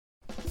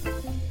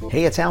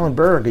Hey, it's Alan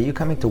Berg. Are you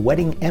coming to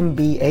Wedding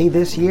MBA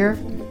this year?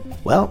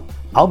 Well,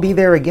 I'll be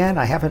there again.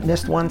 I haven't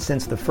missed one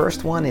since the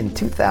first one in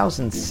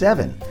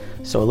 2007.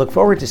 So I look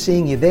forward to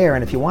seeing you there.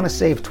 And if you want to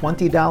save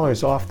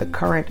 $20 off the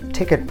current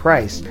ticket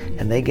price,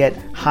 and they get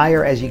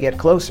higher as you get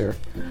closer,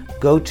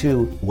 go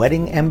to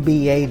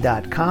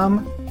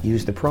weddingmba.com.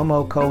 Use the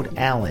promo code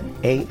ALAN,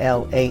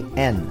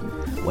 A-L-A-N.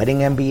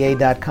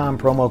 weddingmba.com,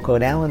 promo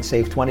code ALAN,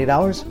 save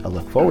 $20. I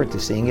look forward to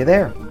seeing you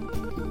there.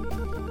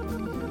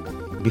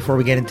 Before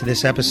we get into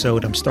this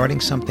episode, I'm starting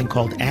something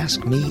called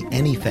Ask Me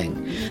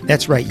Anything.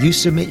 That's right, you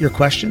submit your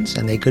questions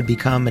and they could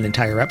become an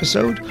entire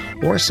episode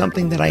or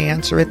something that I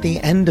answer at the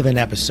end of an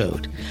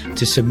episode.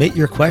 To submit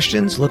your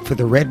questions, look for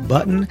the red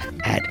button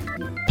at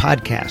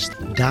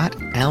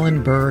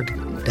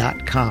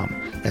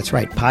podcast.alanberg.com. That's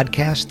right,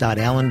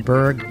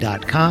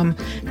 podcast.alanberg.com.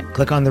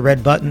 Click on the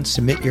red button,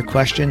 submit your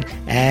question,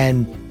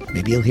 and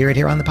maybe you'll hear it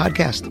here on the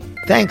podcast.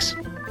 Thanks.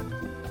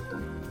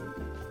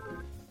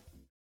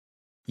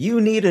 You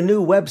need a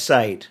new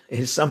website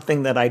is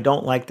something that I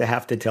don't like to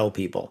have to tell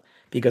people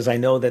because I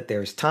know that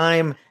there's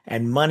time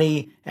and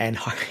money and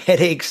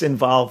headaches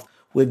involved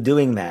with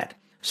doing that.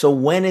 So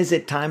when is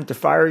it time to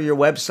fire your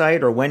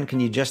website, or when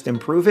can you just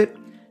improve it?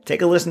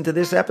 Take a listen to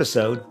this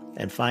episode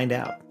and find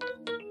out.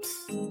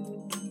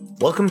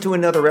 Welcome to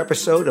another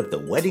episode of the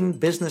Wedding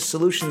Business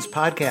Solutions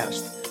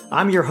Podcast.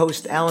 I'm your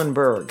host, Alan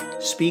Berg,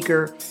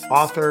 speaker,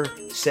 author,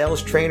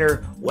 sales trainer,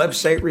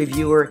 website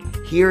reviewer,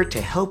 here to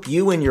help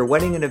you in your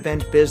wedding and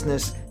event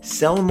business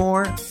sell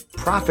more,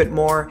 profit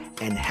more,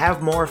 and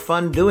have more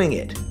fun doing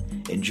it.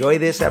 Enjoy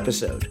this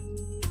episode.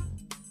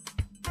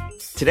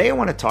 Today I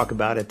want to talk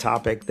about a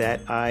topic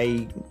that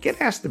I get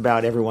asked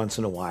about every once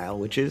in a while,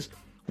 which is,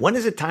 when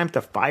is it time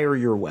to fire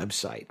your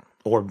website?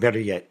 Or better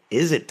yet,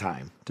 is it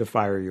time to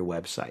fire your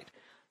website?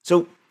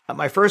 So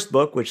my first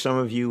book, which some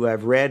of you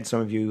have read, some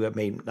of you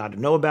may not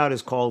know about,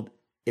 is called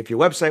If Your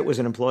Website Was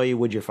an Employee,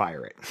 Would You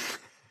Fire It?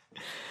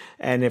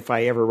 And if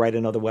I ever write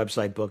another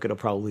website book, it'll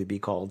probably be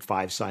called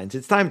 5 Signs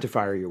It's Time to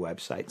Fire Your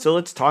Website. So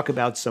let's talk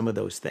about some of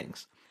those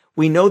things.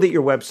 We know that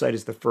your website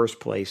is the first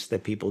place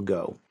that people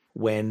go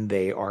when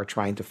they are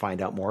trying to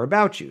find out more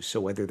about you. So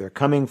whether they're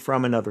coming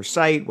from another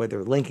site, whether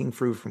they're linking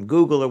through from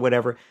Google or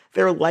whatever,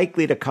 they're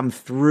likely to come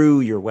through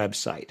your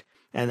website.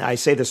 And I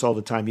say this all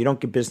the time, you don't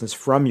get business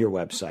from your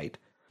website.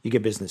 You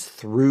get business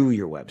through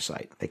your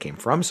website. They came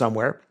from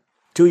somewhere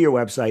to your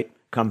website,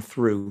 come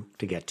through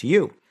to get to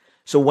you.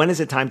 So when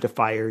is it time to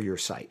fire your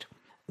site?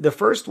 The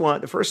first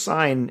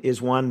sign is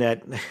one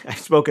that I've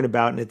spoken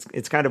about, and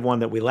it's kind of one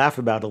that we laugh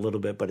about a little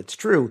bit, but it's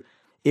true.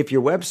 If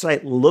your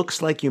website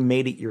looks like you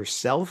made it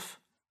yourself,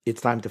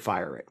 it's time to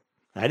fire it.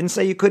 I didn't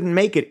say you couldn't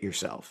make it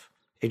yourself.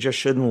 It just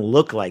shouldn't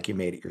look like you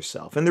made it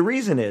yourself. And the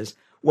reason is,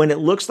 when it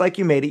looks like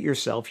you made it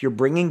yourself, you're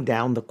bringing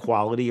down the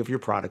quality of your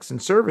products and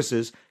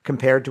services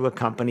compared to a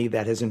company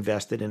that has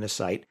invested in a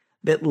site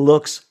that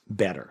looks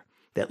better,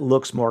 that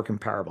looks more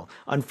comparable.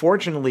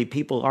 Unfortunately,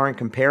 people aren't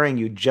comparing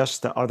you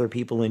just to other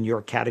people in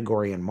your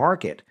category and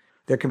market.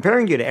 They're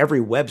comparing you to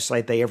every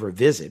website they ever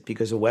visit,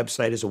 because a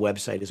website is a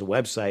website is a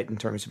website in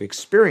terms of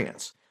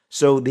experience.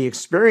 So the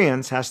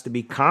experience has to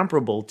be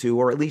comparable to,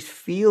 or at least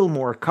feel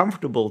more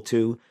comfortable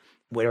to,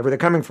 whatever they're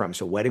coming from.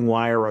 So Wedding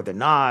Wire or The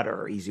Knot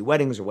or Easy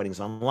Weddings or Weddings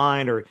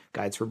Online or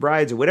Guides for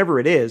Brides or whatever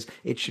it is,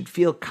 it should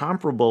feel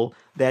comparable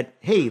that,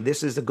 hey,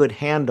 this is a good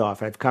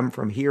handoff. I've come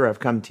from here, I've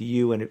come to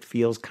you, and it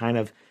feels kind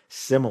of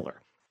similar.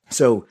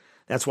 So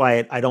that's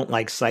why I don't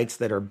like sites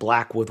that are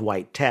black with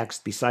white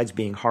text. Besides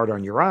being hard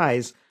on your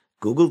eyes,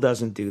 Google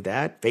doesn't do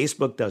that.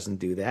 Facebook doesn't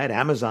do that.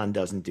 Amazon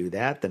doesn't do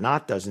that. The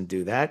Knot doesn't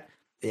do that.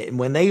 And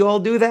when they all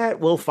do that,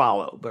 we'll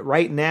follow. But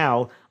right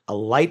now, a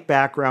light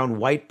background,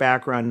 white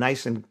background,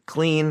 nice and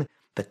clean.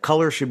 The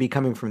color should be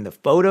coming from the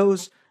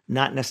photos,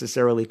 not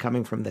necessarily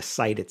coming from the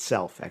site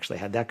itself. Actually,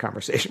 I had that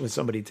conversation with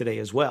somebody today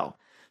as well.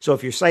 So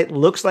if your site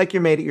looks like you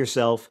made it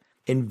yourself,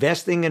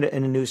 investing in a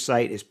new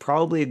site is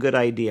probably a good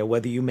idea,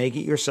 whether you make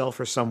it yourself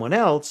or someone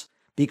else,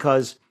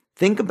 because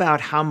think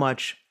about how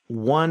much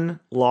one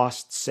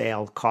lost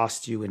sale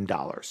costs you in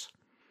dollars.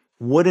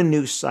 Would a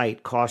new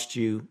site cost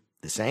you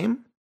the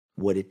same?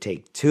 Would it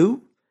take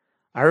 2?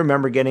 I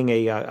remember getting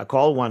a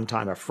call one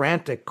time, a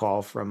frantic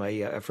call from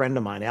a friend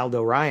of mine,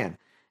 Aldo Ryan.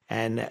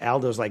 And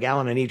Aldo's like,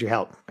 Alan, I need your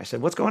help. I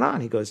said, what's going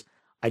on? He goes,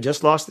 I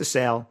just lost the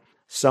sale.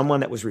 Someone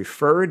that was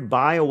referred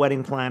by a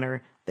wedding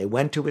planner, they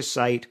went to his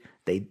site.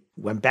 They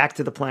went back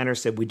to the planner,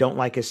 said, we don't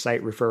like his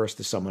site, refer us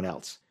to someone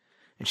else.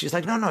 And she's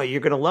like, no, you're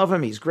going to love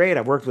him. He's great.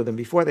 I've worked with him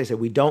before. They said,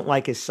 we don't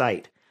like his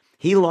site.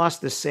 He lost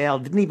the sale,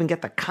 didn't even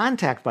get the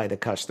contact by the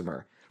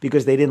customer,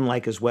 because they didn't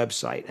like his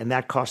website, and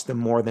that cost them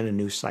more than a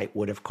new site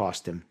would have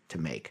cost him to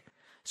make.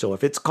 So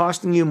if it's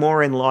costing you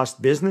more in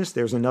lost business,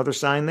 there's another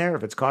sign there.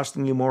 If it's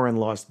costing you more in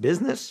lost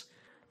business,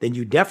 then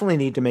you definitely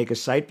need to make a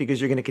site, because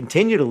you're going to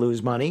continue to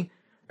lose money,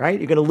 right?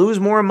 You're going to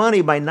lose more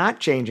money by not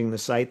changing the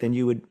site than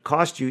you would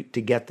cost you to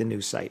get the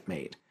new site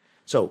made.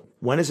 So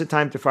when is it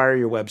time to fire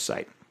your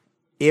website?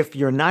 If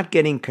you're not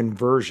getting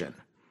conversion,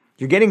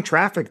 you're getting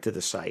traffic to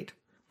the site,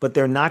 but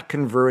they're not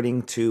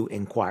converting to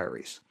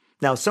inquiries.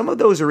 Now, some of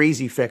those are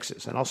easy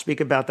fixes, and I'll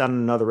speak about that in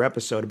another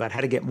episode about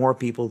how to get more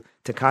people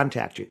to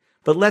contact you.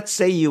 But let's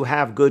say you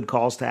have good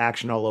calls to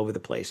action all over the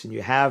place and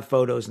you have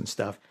photos and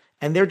stuff,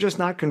 and they're just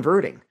not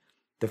converting.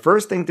 The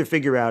first thing to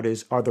figure out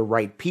is, are the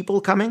right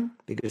people coming?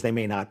 Because they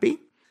may not be.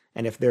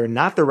 And if they're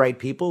not the right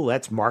people,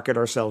 let's market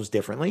ourselves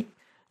differently.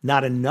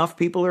 Not enough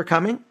people are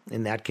coming.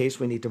 In that case,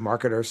 we need to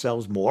market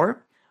ourselves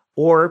more.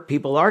 Or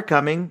people are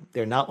coming,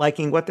 they're not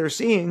liking what they're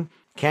seeing.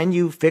 Can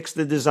you fix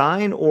the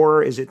design,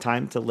 or is it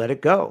time to let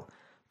it go?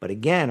 But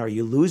again, are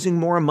you losing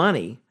more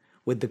money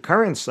with the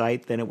current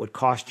site than it would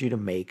cost you to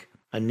make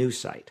a new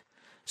site?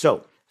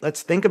 So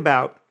let's think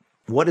about,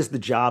 what is the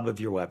job of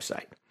your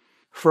website?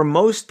 For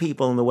most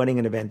people in the wedding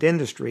and event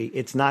industry,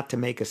 it's not to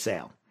make a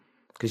sale,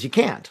 because you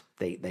can't.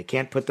 They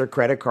can't put their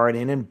credit card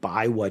in and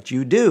buy what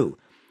you do.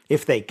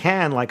 If they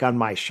can, like on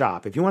my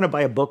shop, if you want to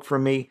buy a book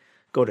from me,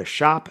 go to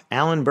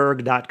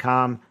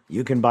shopalanberg.com.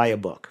 You can buy a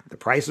book. The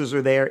prices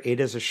are there. It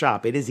is a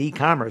shop. It is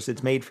e-commerce.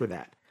 It's made for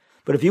that.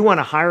 But if you want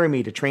to hire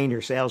me to train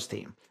your sales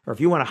team, or if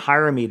you want to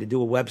hire me to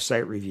do a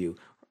website review,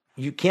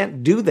 you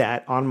can't do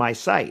that on my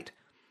site.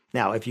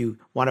 Now, if you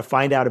want to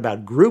find out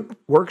about group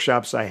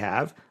workshops I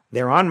have,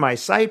 they're on my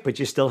site, but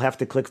you still have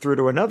to click through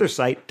to another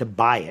site to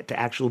buy it, to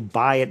actually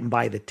buy it and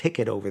buy the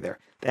ticket over there.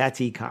 That's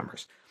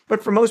e-commerce.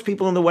 But for most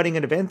people in the wedding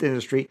and event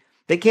industry,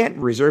 they can't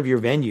reserve your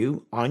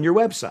venue on your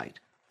website.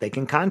 They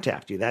can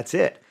contact you. That's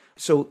it.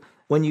 So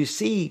when you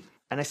see,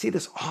 and I see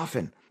this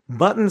often,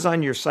 buttons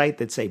on your site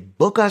that say,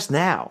 book us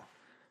now.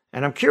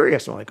 And I'm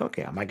curious. I'm like,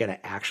 okay, am I going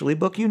to actually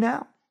book you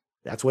now?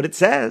 That's what it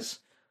says.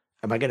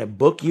 Am I going to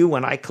book you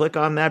when I click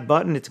on that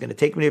button? It's going to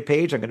take me to a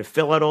page. I'm going to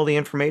fill out all the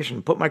information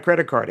and put my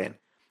credit card in.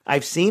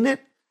 I've seen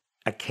it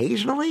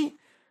occasionally.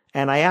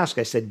 And I ask,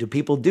 I said, do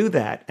people do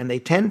that? And they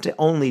tend to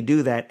only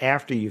do that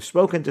after you've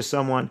spoken to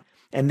someone,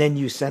 and then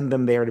you send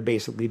them there to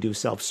basically do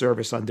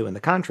self-service on doing the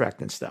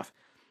contract and stuff.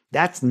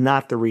 That's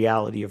not the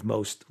reality of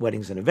most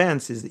weddings and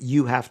events, is that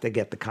you have to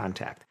get the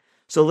contact.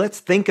 So let's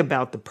think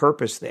about the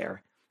purpose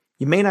there.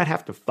 You may not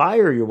have to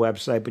fire your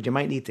website, but you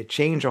might need to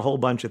change a whole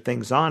bunch of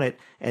things on it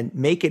and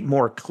make it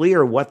more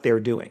clear what they're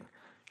doing.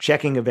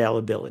 Checking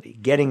availability,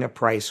 getting a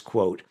price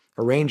quote,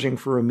 arranging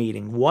for a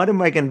meeting. What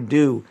am I going to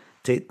do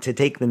to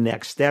take the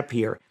next step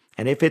here?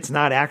 And if it's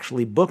not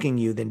actually booking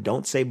you, then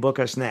don't say book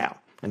us now.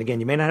 And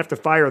again, you may not have to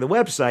fire the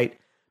website,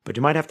 but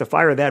you might have to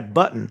fire that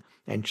button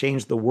and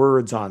change the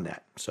words on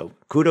that. So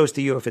kudos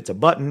to you if it's a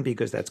button,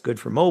 because that's good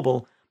for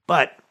mobile.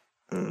 But,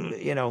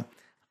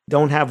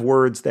 don't have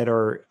words that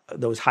are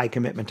those high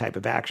commitment type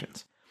of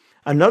actions.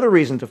 Another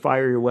reason to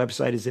fire your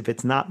website is if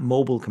it's not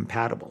mobile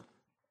compatible.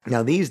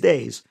 Now, these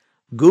days,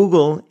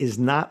 Google is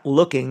not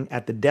looking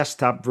at the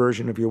desktop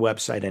version of your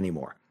website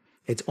anymore.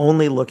 It's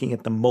only looking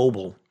at the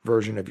mobile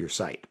version of your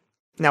site.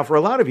 Now, for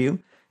a lot of you,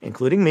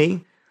 including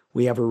me,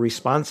 we have a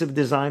responsive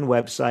design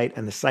website,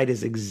 and the site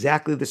is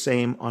exactly the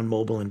same on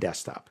mobile and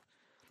desktop.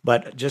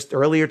 But just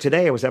earlier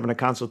today, I was having a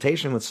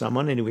consultation with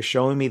someone, and he was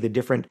showing me the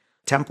different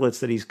templates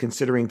that he's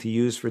considering to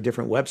use for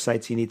different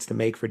websites he needs to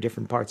make for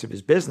different parts of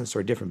his business,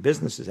 or different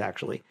businesses,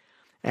 actually.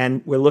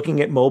 And we're looking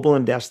at mobile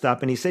and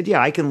desktop, and he said,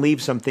 yeah, I can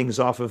leave some things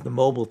off of the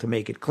mobile to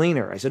make it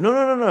cleaner. I said,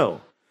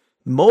 no.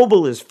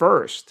 Mobile is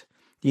first.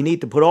 You need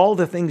to put all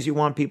the things you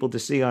want people to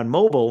see on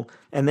mobile,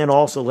 and then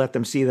also let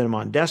them see them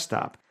on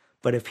desktop.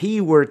 But if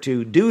he were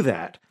to do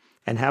that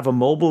and have a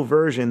mobile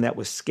version that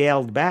was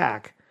scaled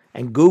back,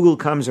 and Google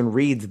comes and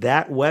reads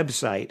that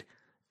website,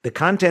 the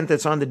content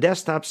that's on the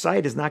desktop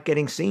site is not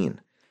getting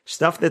seen.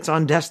 Stuff that's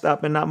on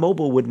desktop and not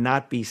mobile would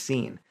not be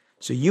seen.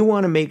 So you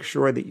want to make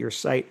sure that your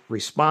site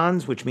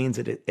responds, which means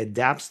that it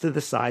adapts to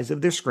the size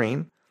of the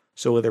screen.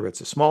 So whether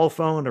it's a small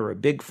phone or a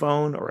big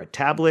phone or a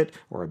tablet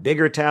or a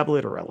bigger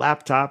tablet or a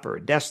laptop or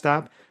a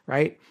desktop,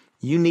 right?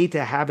 You need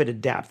to have it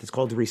adapt. It's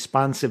called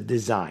responsive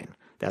design.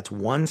 That's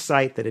one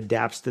site that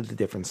adapts to the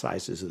different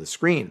sizes of the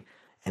screen.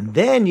 And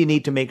then you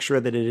need to make sure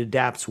that it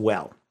adapts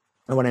well.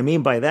 And what I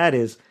mean by that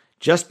is,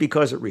 just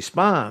because it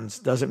responds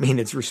doesn't mean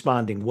it's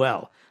responding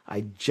well.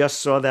 I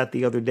just saw that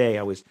the other day.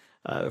 I was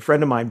a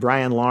friend of mine,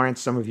 Brian Lawrence.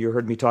 Some of you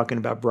heard me talking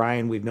about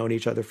Brian. We've known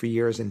each other for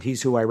years, and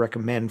he's who I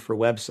recommend for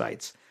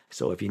websites.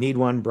 So if you need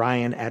one,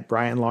 Brian at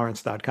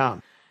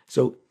brianlawrence.com.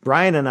 So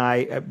Brian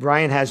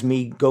has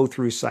me go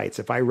through sites.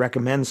 If I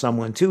recommend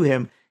someone to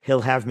him,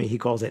 he'll have me, he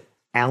calls it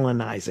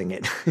Alanizing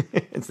it.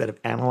 Instead of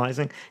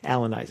analyzing,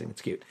 Alanizing.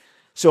 It's cute.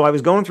 So I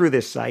was going through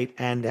this site,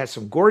 and it has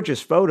some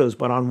gorgeous photos,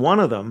 but on one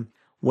of them,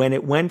 when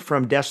it went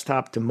from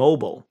desktop to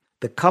mobile,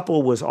 the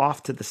couple was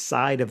off to the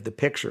side of the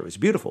picture. It was a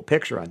beautiful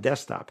picture on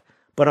desktop,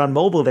 but on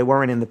mobile, they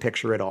weren't in the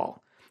picture at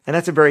all. And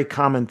that's a very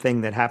common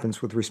thing that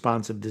happens with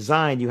responsive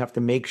design. You have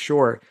to make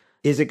sure,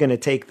 is it going to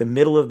take the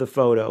middle of the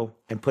photo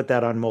and put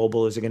that on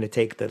mobile? Is it going to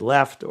take the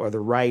left or the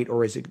right,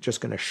 or is it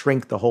just going to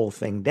shrink the whole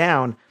thing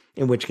down?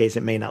 In which case,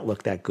 it may not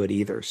look that good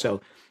either.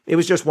 So it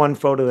was just one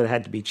photo that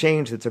had to be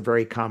changed. It's a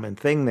very common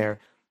thing there.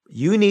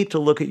 You need to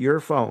look at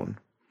your phone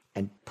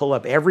and pull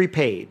up every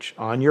page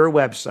on your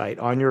website,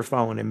 on your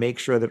phone, and make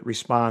sure that it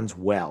responds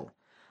well.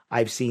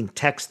 I've seen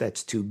text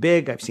that's too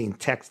big. I've seen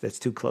text that's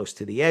too close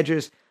to the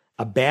edges.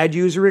 A bad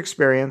user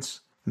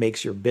experience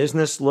makes your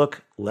business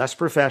look less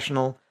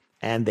professional,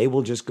 and they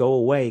will just go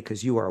away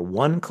because you are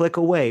one click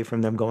away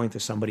from them going to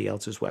somebody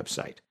else's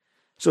website.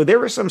 So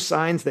there are some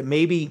signs that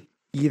maybe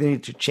you either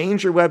need to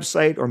change your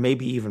website or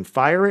maybe even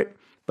fire it.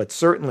 But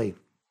certainly,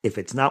 if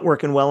it's not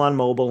working well on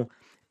mobile,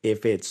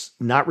 if it's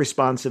not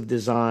responsive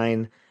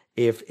design,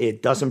 if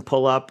it doesn't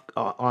pull up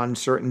on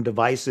certain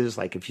devices,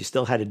 like if you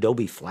still had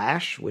Adobe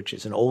Flash, which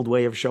is an old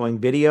way of showing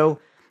video.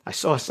 I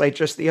saw a site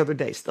just the other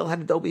day, still had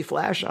Adobe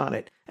Flash on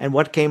it. And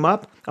what came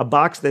up? A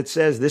box that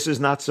says this is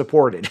not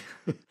supported.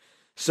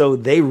 So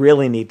they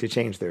really need to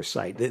change their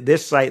site.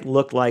 This site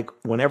looked like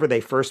whenever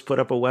they first put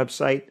up a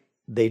website,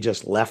 they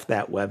just left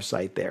that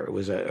website there. It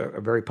was a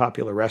very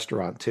popular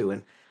restaurant too.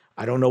 And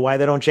I don't know why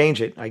they don't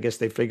change it. I guess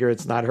they figure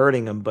it's not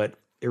hurting them, but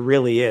it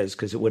really is,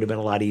 because it would have been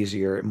a lot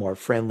easier and more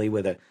friendly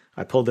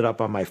I pulled it up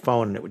on my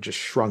phone and it would just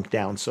shrunk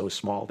down so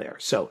small there.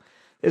 So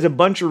there's a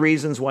bunch of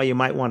reasons why you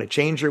might want to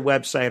change your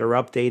website or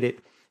update it.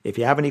 If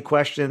you have any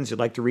questions, you'd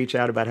like to reach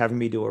out about having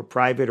me do a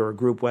private or a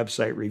group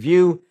website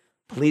review,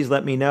 please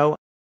let me know.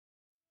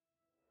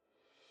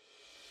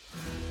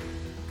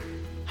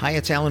 Hi,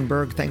 it's Alan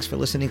Berg. Thanks for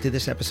listening to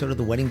this episode of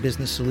the Wedding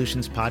Business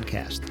Solutions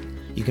Podcast.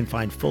 You can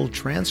find full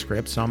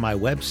transcripts on my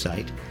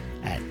website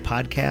at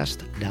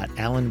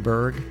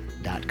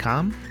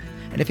podcast.alanberg.com.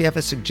 And if you have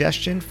a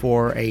suggestion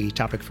for a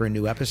topic for a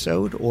new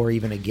episode or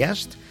even a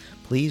guest,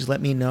 please let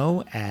me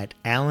know at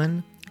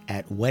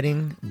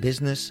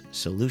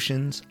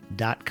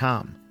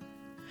alan@weddingbusinesssolutions.com.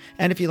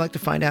 And if you'd like to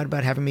find out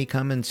about having me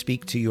come and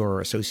speak to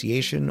your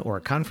association or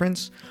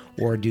conference,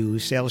 or do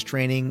sales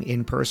training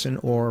in person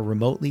or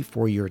remotely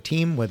for your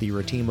team, whether you're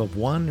a team of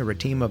 1 or a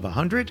team of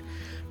 100,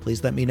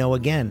 please let me know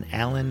again,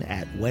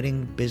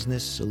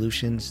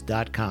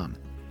 alan@weddingbusinesssolutions.com.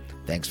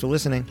 Thanks for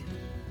listening.